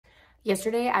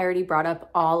Yesterday, I already brought up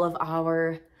all of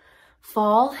our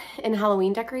fall and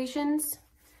Halloween decorations.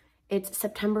 It's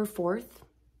September 4th.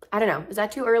 I don't know, is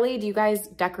that too early? Do you guys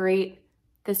decorate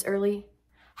this early?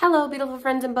 Hello, beautiful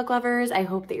friends and book lovers. I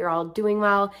hope that you're all doing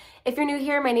well. If you're new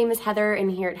here, my name is Heather,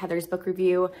 and here at Heather's Book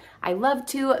Review, I love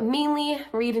to mainly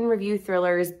read and review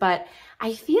thrillers, but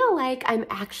I feel like I'm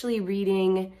actually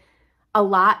reading a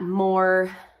lot more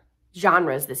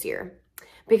genres this year,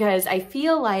 because I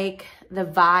feel like the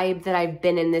vibe that I've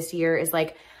been in this year is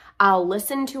like, I'll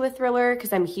listen to a thriller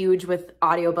because I'm huge with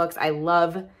audiobooks. I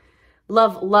love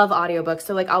audiobooks.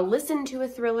 So like I'll listen to a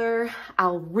thriller,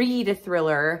 I'll read a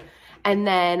thriller, and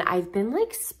then I've been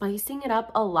like spicing it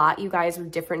up a lot, you guys,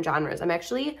 with different genres. I'm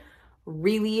actually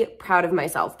really proud of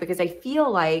myself because I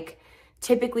feel like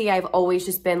typically I've always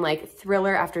just been like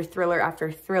thriller after thriller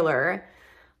after thriller,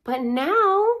 but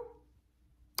now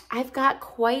I've got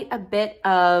quite a bit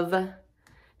of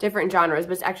different genres.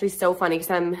 But it's actually so funny because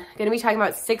I'm going to be talking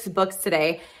about 6 books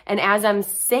today. And as I'm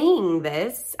saying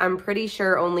this, I'm pretty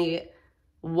sure only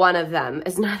one of them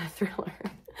is not a thriller.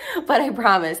 But I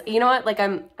promise. You know what? Like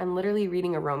I'm literally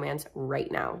reading a romance right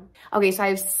now. Okay, so I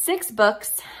have 6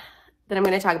 books that I'm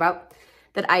going to talk about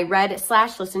that I read /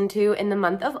 listened to in the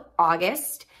month of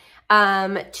August.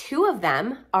 2 of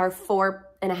them are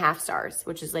 4.5 stars,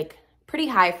 which is like pretty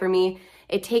high for me.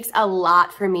 It takes a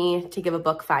lot for me to give a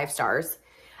book 5 stars.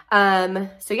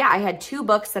 So yeah, I had 2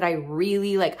 books that I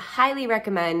really like, highly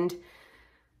recommend.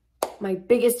 My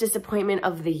biggest disappointment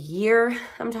of the year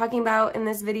I'm talking about in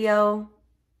this video.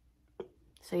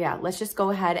 So yeah, let's just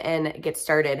go ahead and get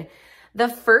started. The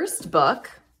first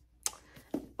book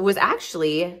was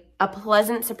actually a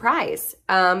pleasant surprise.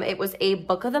 It was a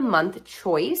book of the month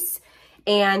choice,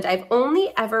 and I've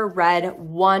only ever read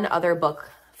one other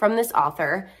book from this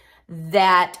author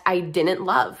that I didn't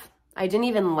love. I didn't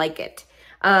even like it.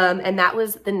 And that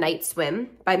was The Night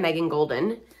Swim by Megan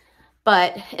Golden.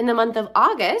 But in the month of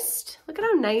August, look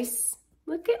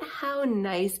at how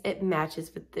nice it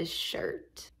matches with this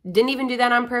shirt. Didn't even do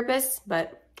that on purpose,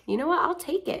 but you know what? I'll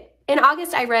take it. In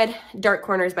August, I read Dark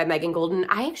Corners by Megan Golden.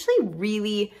 I actually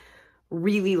really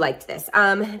liked this.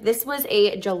 This was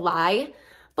a July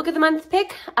Book of the Month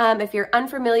pick. If you're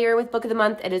unfamiliar with Book of the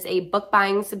Month, it is a book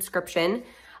buying subscription.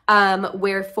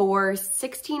 Where for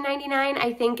 $16.99,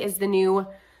 I think is the new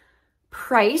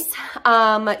price,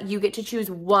 you get to choose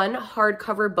one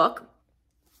hardcover book.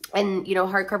 And, you know,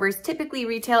 hardcovers typically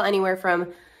retail anywhere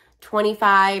from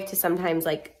 $25 to sometimes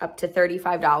like up to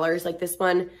 $35. Like this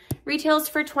one retails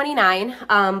for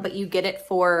 $29, but you get it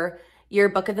for your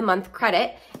Book of the Month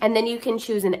credit. And then you can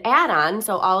choose an add-on.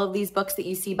 So all of these books that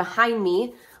you see behind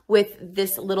me with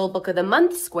this little Book of the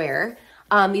Month square,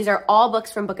 these are all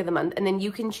books from Book of the Month, and then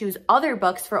you can choose other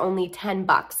books for only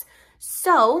 $10.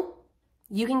 So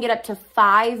you can get up to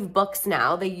 5 books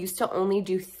now. They used to only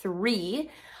do 3,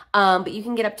 but you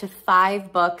can get up to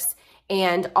 5 books,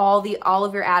 and all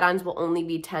of your add-ons will only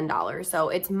be $10. So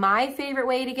it's my favorite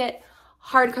way to get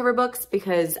hardcover books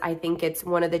because I think it's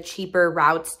one of the cheaper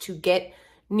routes to get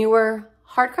newer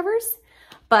hardcovers.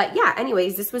 But yeah,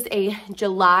 anyways, this was a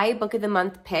July Book of the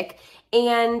Month pick,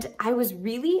 and I was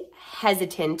really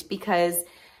hesitant because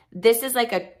this is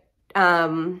like a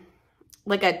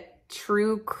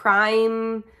true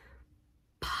crime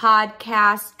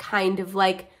podcast kind of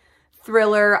like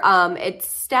thriller. It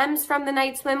stems from The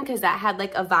Night Swim because that had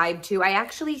like a vibe too. I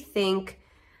actually think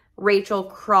Rachel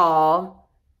Crawl,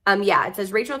 it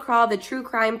says Rachel Crawl, the true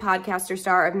crime podcaster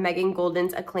star of Megan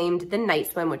Golden's acclaimed The Night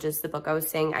Swim, which is the book I was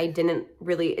saying I didn't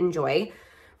really enjoy,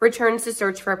 returns to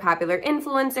search for a popular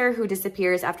influencer who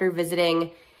disappears after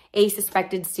visiting a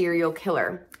suspected serial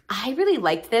killer. I really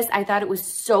liked this. I thought it was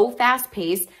so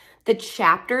fast-paced. The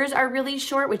chapters are really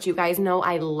short, which you guys know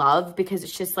I love because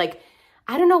it's just like,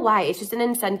 I don't know why. It's just an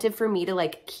incentive for me to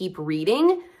like keep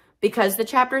reading because the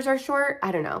chapters are short.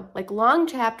 I don't know. Like long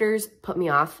chapters put me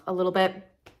off a little bit.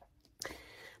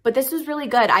 But this was really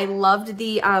good. I loved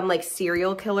the like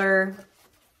serial killer,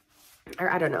 or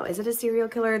I don't know, is it a serial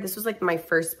killer? This was like my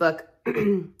first book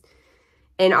in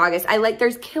August.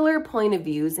 There's killer point of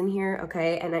views in here,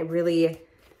 okay? And I really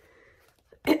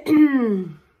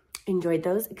enjoyed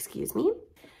those, excuse me.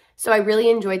 So I really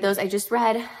enjoyed those. I just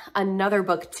read another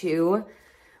book too,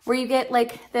 where you get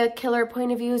like the killer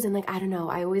point of views, and like, I don't know,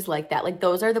 I always like that. Like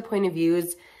those are the point of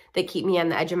views that keep me on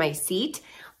the edge of my seat.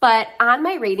 But on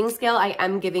my rating scale, I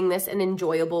am giving this an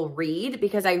enjoyable read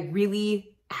because I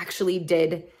really actually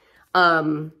did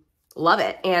love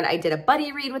it. And I did a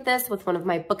buddy read with this with one of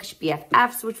my bookish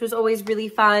BFFs, which was always really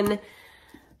fun.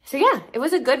 So yeah, it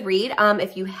was a good read.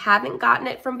 If you haven't gotten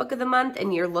it from Book of the Month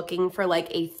and you're looking for like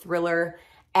a thriller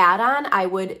add-on, I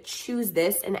would choose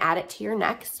this and add it to your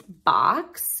next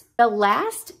box. The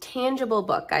last tangible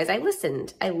book, guys, I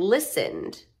listened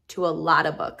to a lot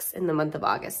of books in the month of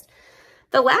August.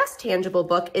 The last tangible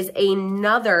book is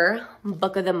another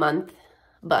book of the month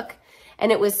book,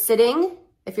 and it was sitting,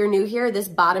 if you're new here, this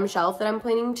bottom shelf that I'm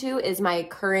pointing to is my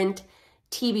current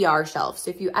TBR shelf. So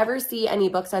if you ever see any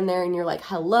books on there and you're like,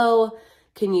 hello,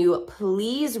 can you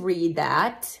please read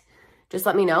that? Just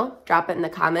let me know, drop it in the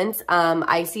comments.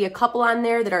 I see a couple on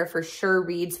there that are for sure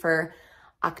reads for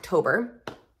October,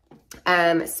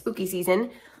 spooky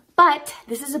season. But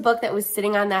this is a book that was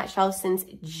sitting on that shelf since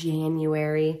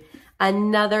January.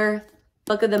 Another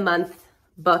book of the month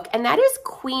book, and that is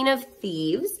Queen of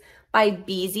Thieves by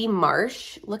BZ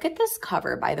Marsh. Look at this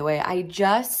cover, by the way.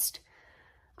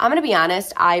 I'm going to be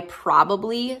honest, I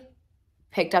probably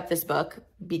picked up this book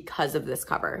because of this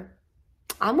cover.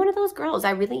 I'm one of those girls,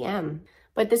 I really am.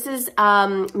 But this is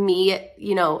me,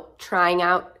 trying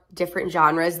out different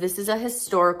genres. This is a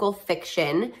historical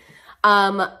fiction,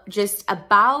 just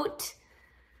about,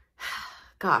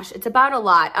 gosh, it's about a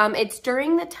lot. It's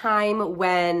during the time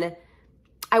when,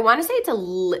 I want to say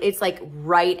it's like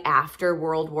right after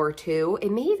World War II.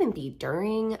 It may even be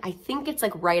during, I think it's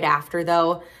like right after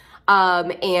though.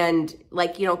 And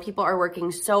like, people are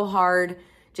working so hard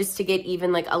just to get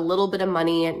even like a little bit of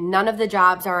money. None of the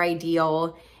jobs are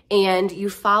ideal. And you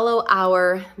follow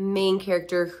our main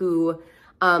character who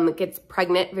gets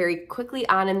pregnant very quickly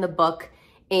on in the book.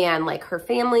 And like her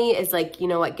family is like,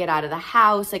 get out of the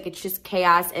house. Like it's just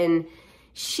chaos. And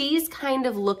she's kind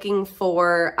of looking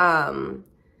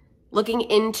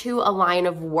into a line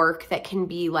of work that can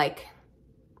be like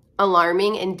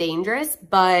alarming and dangerous,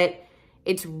 but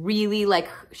it's really like,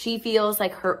 she feels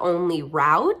like her only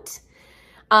route.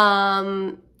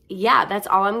 Yeah, that's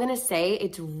all I'm going to say.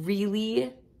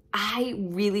 I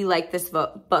really like this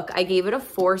book. I gave it a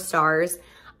 4 stars.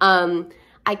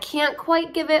 I can't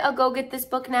quite give it a go get this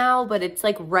book now, but it's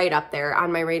like right up there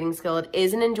on my rating scale. It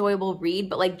is an enjoyable read,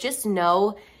 but like, just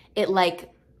know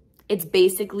it's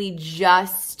basically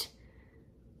just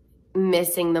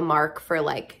missing the mark for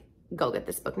like, go get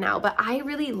this book now. But I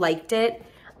really liked it.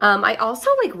 I also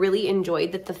like really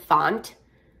enjoyed that the font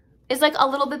is like a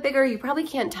little bit bigger. You probably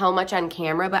can't tell much on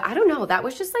camera, but I don't know. That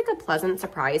was just like a pleasant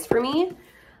surprise for me.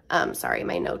 Sorry,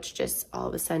 my notes just all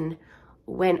of a sudden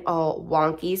went all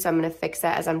wonky, so I'm going to fix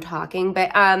that as I'm talking.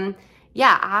 But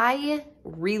yeah, I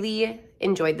really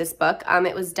enjoyed this book.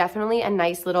 It was definitely a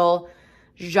nice little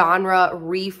genre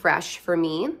refresh for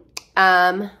me.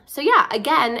 So yeah,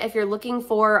 again, if you're looking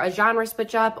for a genre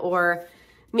switch up, or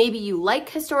maybe you like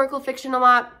historical fiction a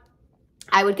lot,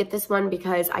 I would get this one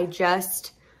because I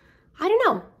don't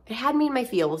know, it had me in my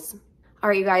feels. All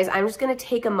right, you guys, I'm just going to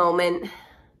take a moment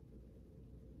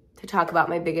to talk about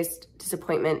my biggest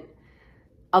disappointment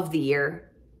of the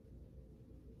year.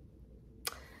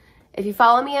 If you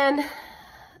follow me on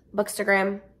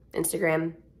Bookstagram,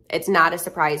 Instagram, it's not a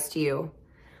surprise to you,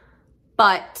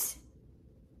 but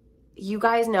you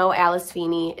guys know Alice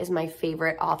Feeney is my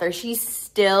favorite author. She's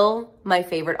still my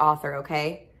favorite author,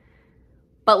 okay?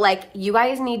 But like, you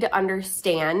guys need to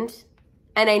understand,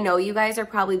 and I know you guys are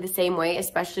probably the same way,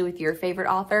 especially with your favorite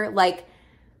author, like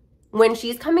when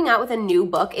she's coming out with a new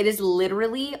book, it is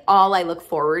literally all I look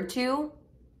forward to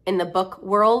in the book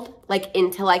world, like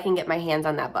until I can get my hands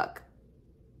on that book.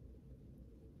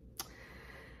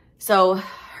 So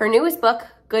her newest book,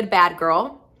 Good Bad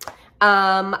Girl,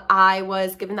 I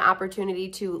was given the opportunity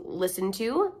to listen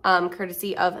to,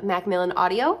 courtesy of Macmillan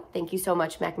Audio. Thank you so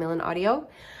much, Macmillan Audio.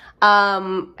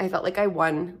 I felt like I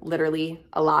won literally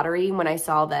a lottery when I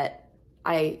saw that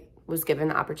I was given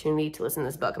the opportunity to listen to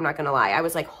this book. I'm not gonna lie. I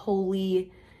was like,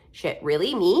 holy shit,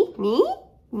 really?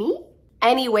 Me?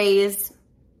 Anyways,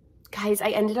 guys, I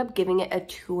ended up giving it a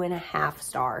 2.5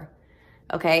 star,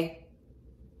 okay?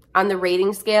 On the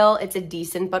rating scale, it's a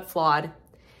decent but flawed.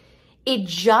 It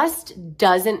just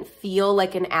doesn't feel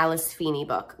like an Alice Feeney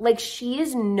book. Like, she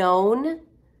is known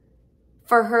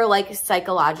for her like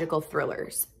psychological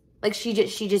thrillers. Like she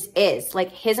just is.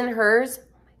 Like His and Hers,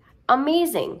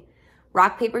 amazing.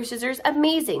 Rock, Paper, Scissors,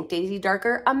 amazing. Daisy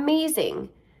Darker, amazing.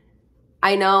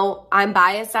 I know I'm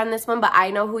biased on this one, but I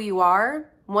Know Who You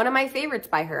Are, one of my favorites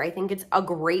by her. I think it's a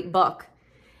great book.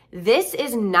 This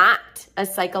is not a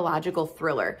psychological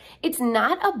thriller. It's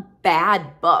not a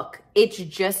bad book. It's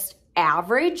just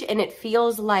average, and it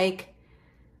feels like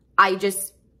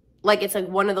it's like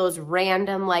one of those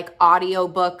random like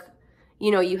audiobook,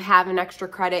 you have an extra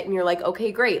credit and you're like,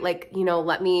 okay, great. Like,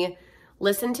 let me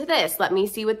listen to this. Let me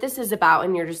see what this is about.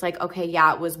 And you're just like, okay,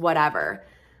 yeah, it was whatever.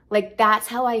 Like, that's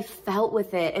how I felt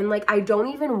with it. And like, I don't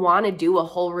even want to do a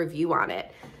whole review on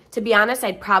it. To be honest,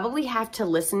 I'd probably have to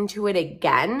listen to it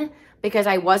again because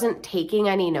I wasn't taking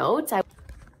any notes.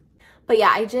 But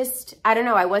yeah, I don't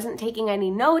know. I wasn't taking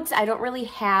any notes. I don't really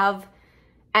have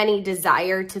any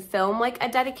desire to film like a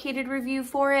dedicated review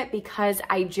for it because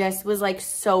I just was like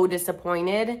so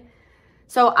disappointed.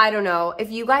 So I don't know. If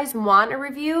you guys want a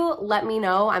review, let me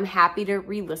know. I'm happy to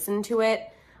re-listen to it.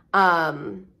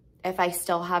 If I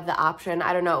still have the option.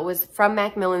 I don't know. It was from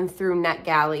Macmillan through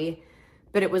NetGalley,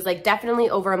 but it was like definitely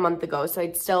over a month ago.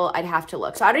 So I'd have to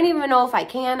look. So I don't even know if I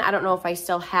can. I don't know if I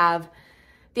still have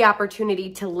the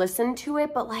opportunity to listen to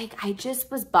it, but like I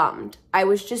just was bummed. I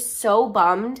was just so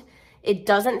bummed. It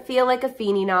doesn't feel like a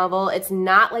Feeney novel. It's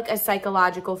not like a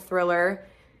psychological thriller.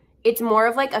 It's more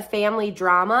of like a family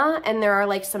drama, and there are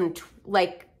like some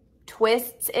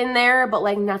twists in there, but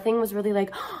like nothing was really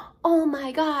like, oh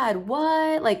my God,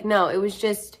 what? Like, no, it was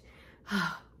just,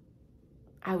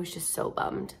 I was just so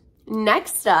bummed.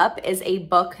 Next up is a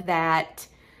book that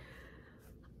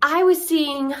I was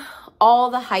seeing all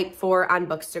the hype for on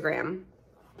Bookstagram.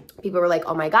 People were like,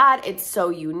 oh my God, it's so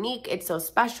unique. It's so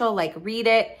special. Like, read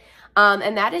it.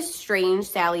 And that is Strange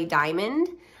Sally Diamond.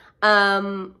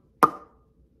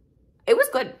 It was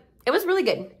good. It was really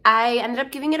good. I ended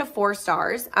up giving it a 4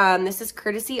 stars. This is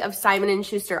courtesy of Simon &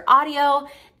 Schuster Audio.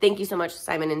 Thank you so much,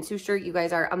 Simon & Schuster. You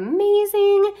guys are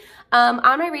amazing. On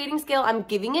my rating scale, I'm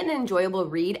giving it an enjoyable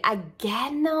read.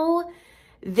 Again, though,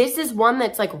 this is one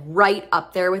that's like right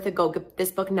up there with a go get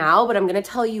this book now, but I'm going to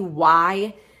tell you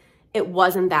why it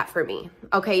wasn't that for me.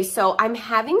 Okay, so I'm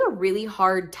having a really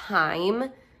hard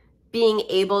time being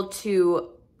able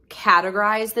to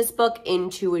categorize this book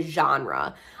into a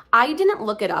genre. I didn't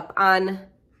look it up on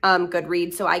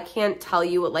Goodreads, so I can't tell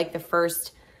you what like the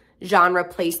first genre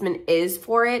placement is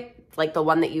for it, like the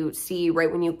one that you see right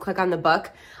when you click on the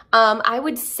book. I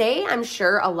would say I'm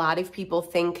sure a lot of people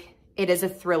think it is a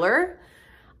thriller,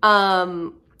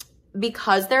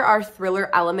 because there are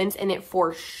thriller elements in it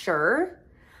for sure.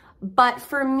 But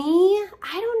for me,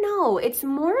 I don't know. It's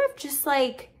more of just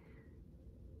like,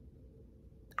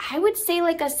 I would say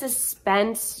like a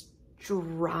suspense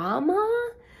drama.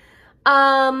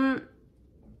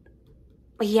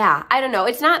 Yeah, I don't know.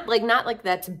 It's not like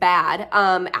that's bad.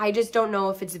 I just don't know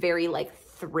if it's very like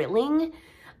thrilling.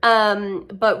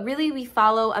 But really we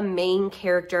follow a main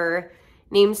character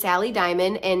named Sally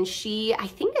Diamond, and she, I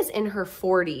think, is in her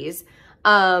 40s.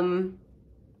 And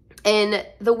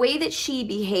the way that she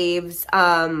behaves,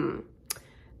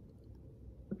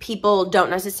 people don't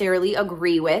necessarily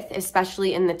agree with,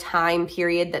 especially in the time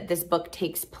period that this book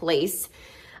takes place.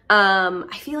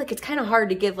 I feel like it's kind of hard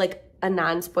to give like a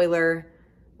non-spoiler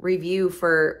review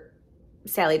for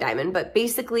Sally Diamond, but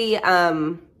basically,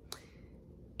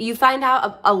 you find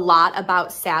out a lot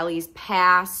about Sally's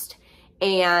past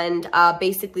and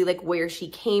basically like where she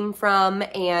came from,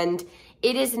 and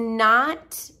it is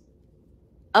not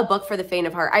a book for the faint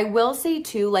of heart. I will say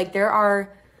too, like the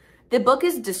book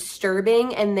is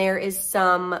disturbing and there is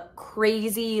some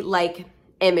crazy like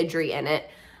imagery in it.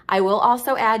 I will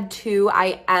also add too,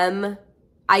 I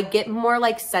get more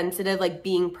like sensitive, like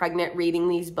being pregnant reading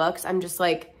these books. I'm just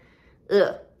like,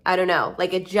 ugh, I don't know.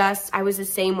 Like I was the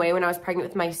same way when I was pregnant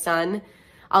with my son.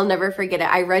 I'll never forget it.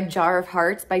 I read Jar of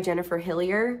Hearts by Jennifer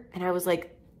Hillier, and I was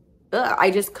like, ugh,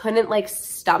 I just couldn't like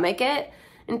stomach it.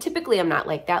 And typically I'm not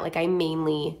like that. Like I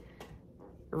mainly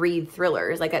read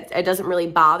thrillers. Like it doesn't really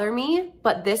bother me.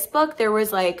 But this book,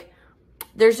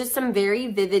 there's just some very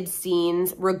vivid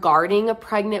scenes regarding a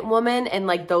pregnant woman, and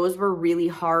like those were really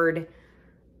hard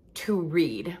to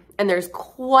read. And there's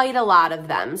quite a lot of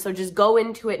them. So just go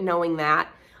into it knowing that.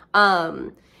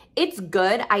 It's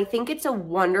good. I think it's a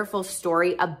wonderful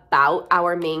story about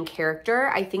our main character.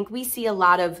 I think we see a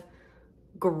lot of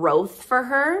growth for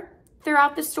her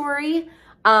throughout the story.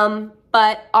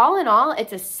 But all in all,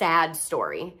 it's a sad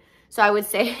story. So I would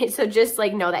say, so just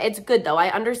like know that. It's good though.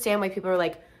 I understand why people are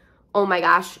like, oh my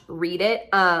gosh, read it.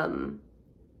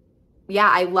 Yeah,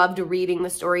 I loved reading the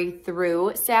story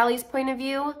through Sally's point of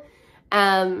view.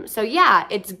 So yeah,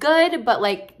 it's good, but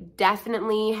like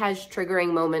definitely has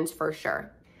triggering moments for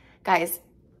sure. Guys,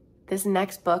 this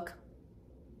next book,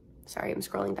 sorry, I'm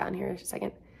scrolling down here a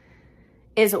second,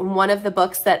 is one of the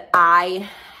books that I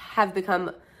have become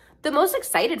the most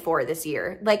excited for this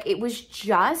year. Like it was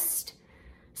just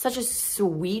such a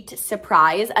sweet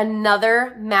surprise.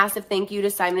 Another massive thank you to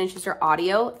Simon & Schuster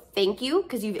Audio. Thank you,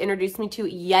 because you've introduced me to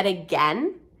yet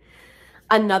again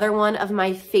another one of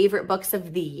my favorite books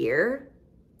of the year.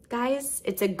 Guys,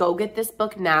 it's a go get this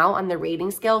book now on the rating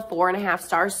scale, 4.5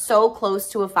 stars. So close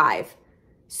to a 5.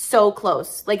 So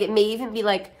close. Like it may even be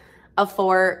like a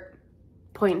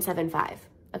 4.75.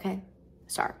 Okay,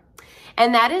 star.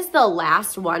 And that is The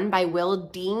Last One by Will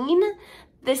Dean.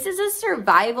 This is a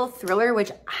survival thriller,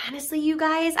 which honestly, you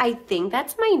guys, I think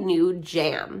that's my new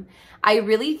jam. I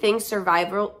really think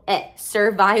survival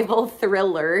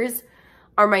thrillers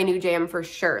are my new jam for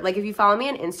sure. Like if you follow me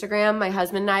on Instagram, my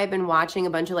husband and I have been watching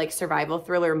a bunch of like survival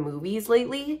thriller movies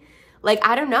lately. Like,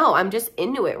 I don't know, I'm just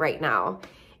into it right now.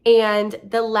 And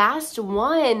The Last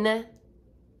One,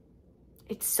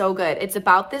 it's so good. It's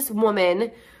about this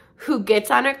woman who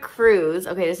gets on a cruise.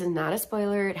 Okay, this is not a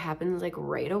spoiler. It happens like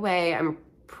right away. I'm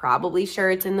probably sure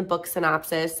it's in the book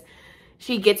synopsis.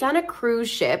 She gets on a cruise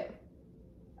ship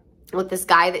with this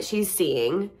guy that she's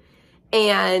seeing,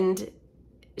 and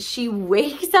she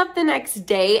wakes up the next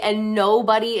day and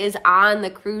nobody is on the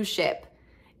cruise ship.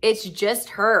 It's just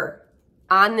her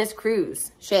on this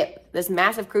cruise ship, this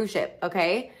massive cruise ship,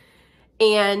 okay?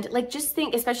 And like, just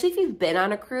think, especially if you've been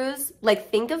on a cruise, like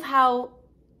think of how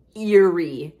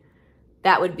eerie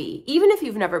that would be. Even if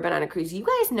you've never been on a cruise, you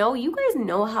guys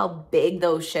know how big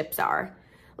those ships are.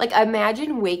 Like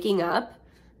imagine waking up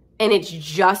and it's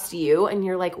just you and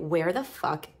you're like, where the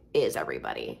fuck is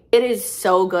everybody? It is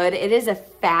so good. It is a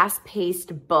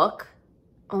fast-paced book.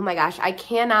 Oh my gosh, I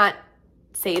cannot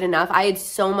say it enough. I had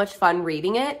so much fun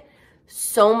reading it.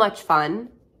 So much fun.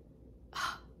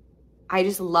 I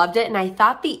just loved it. And I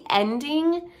thought the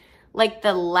ending, like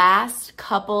the last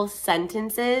couple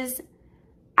sentences,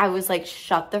 I was like,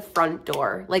 shut the front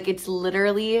door. Like it's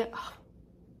literally,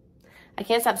 I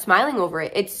can't stop smiling over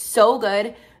it. It's so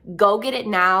good. Go get it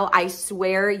now. I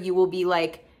swear you will be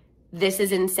like, this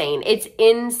is insane. It's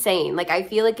insane. Like I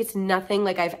feel like it's nothing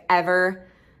like I've ever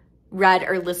read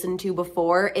or listened to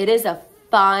before. It is a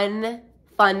fun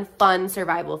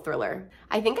survival thriller.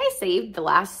 I think I saved the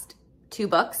last two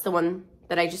books, the one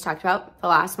that I just talked about, The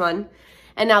Last One.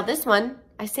 And now this one,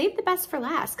 I saved the best for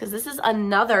last because this is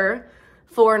another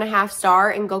 4.5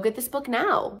 star, and go get this book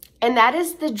now. And that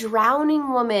is The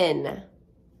Drowning Woman.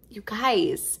 You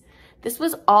guys, this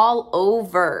was all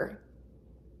over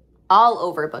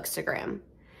Bookstagram.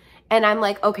 And I'm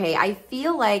like, okay, I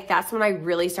feel like that's when I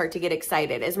really start to get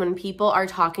excited, is when people are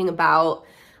talking about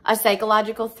a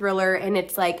psychological thriller and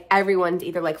it's like everyone's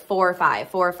either like 4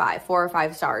 or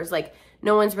 5 stars. Like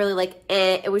no one's really like,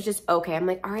 eh, it was just okay. I'm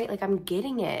like, all right, like I'm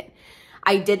getting it.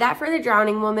 I did that for The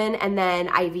Drowning Woman, and then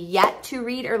I've yet to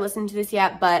read or listen to this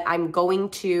yet, but I'm going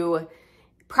to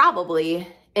probably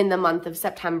in the month of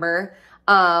September.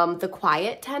 The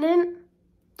Quiet Tenant,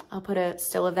 I'll put a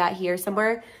still of that here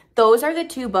somewhere. Those are the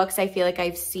two books I feel like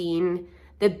I've seen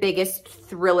the biggest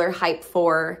thriller hype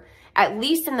for, at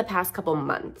least in the past couple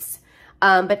months.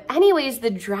 But anyways, The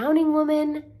Drowning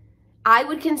Woman, I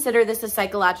would consider this a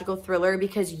psychological thriller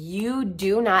because you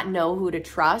do not know who to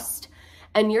trust.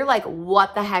 And you're like,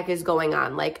 what the heck is going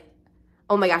on? Like,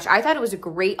 oh my gosh, I thought it was a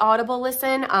great Audible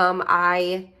listen.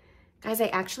 I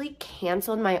actually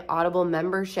canceled my Audible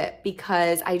membership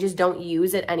because I just don't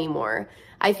use it anymore.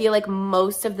 I feel like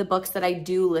most of the books that I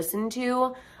do listen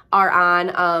to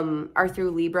are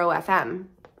through Libro FM.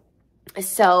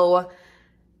 So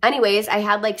anyways, I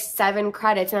had like 7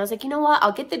 credits and I was like, you know what?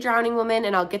 I'll get The Drowning Woman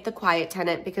and I'll get The Quiet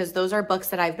Tenant because those are books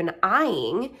that I've been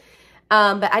eyeing.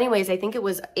 But anyways, I think it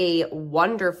was a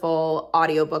wonderful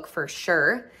audiobook for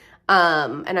sure.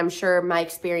 And I'm sure my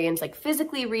experience like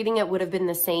physically reading it would have been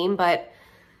the same, but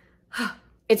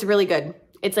it's really good.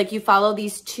 It's like you follow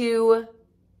these two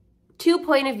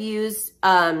point of views,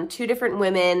 2 different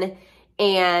women,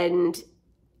 and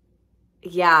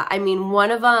yeah, I mean,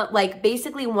 one of them, like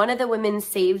basically one of the women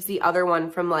saves the other one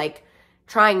from like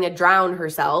trying to drown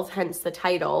herself, hence the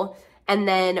title. And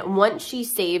then once she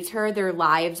saves her, their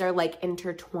lives are like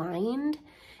intertwined.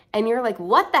 And you're like,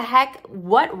 what the heck?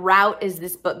 What route is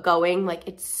this book going? Like,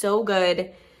 it's so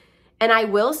good. And I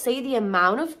will say the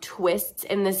amount of twists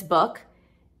in this book,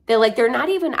 they're not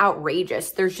even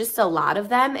outrageous. There's just a lot of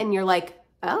them. And you're like,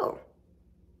 oh,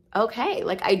 okay.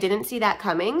 Like, I didn't see that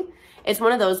coming. It's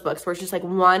one of those books where it's just like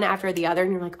one after the other.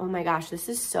 And you're like, oh my gosh, this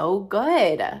is so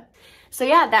good. So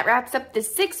yeah, that wraps up the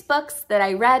 6 books that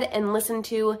I read and listened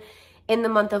to in the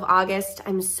month of August.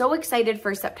 I'm so excited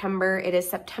for September. It is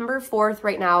September 4th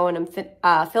right now, and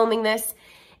I'm filming this.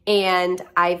 And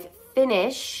I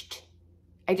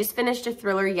just finished a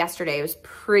thriller yesterday. It was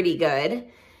pretty good.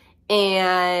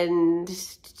 And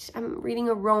I'm reading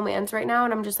a romance right now,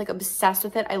 and I'm just like obsessed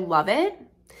with it. I love it.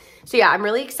 So yeah, I'm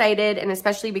really excited, and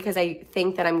especially because I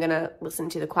think that I'm gonna listen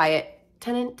to The Quiet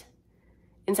Tenant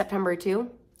in September too.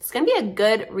 It's gonna be a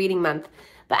good reading month.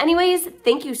 But anyways,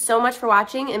 thank you so much for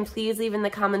watching, and please leave in the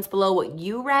comments below what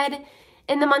you read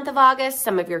in the month of August,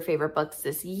 some of your favorite books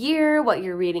this year, what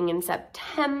you're reading in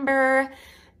September,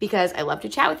 because I love to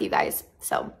chat with you guys.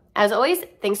 So as always,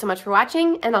 thanks so much for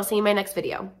watching, and I'll see you in my next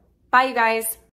video. Bye, you guys.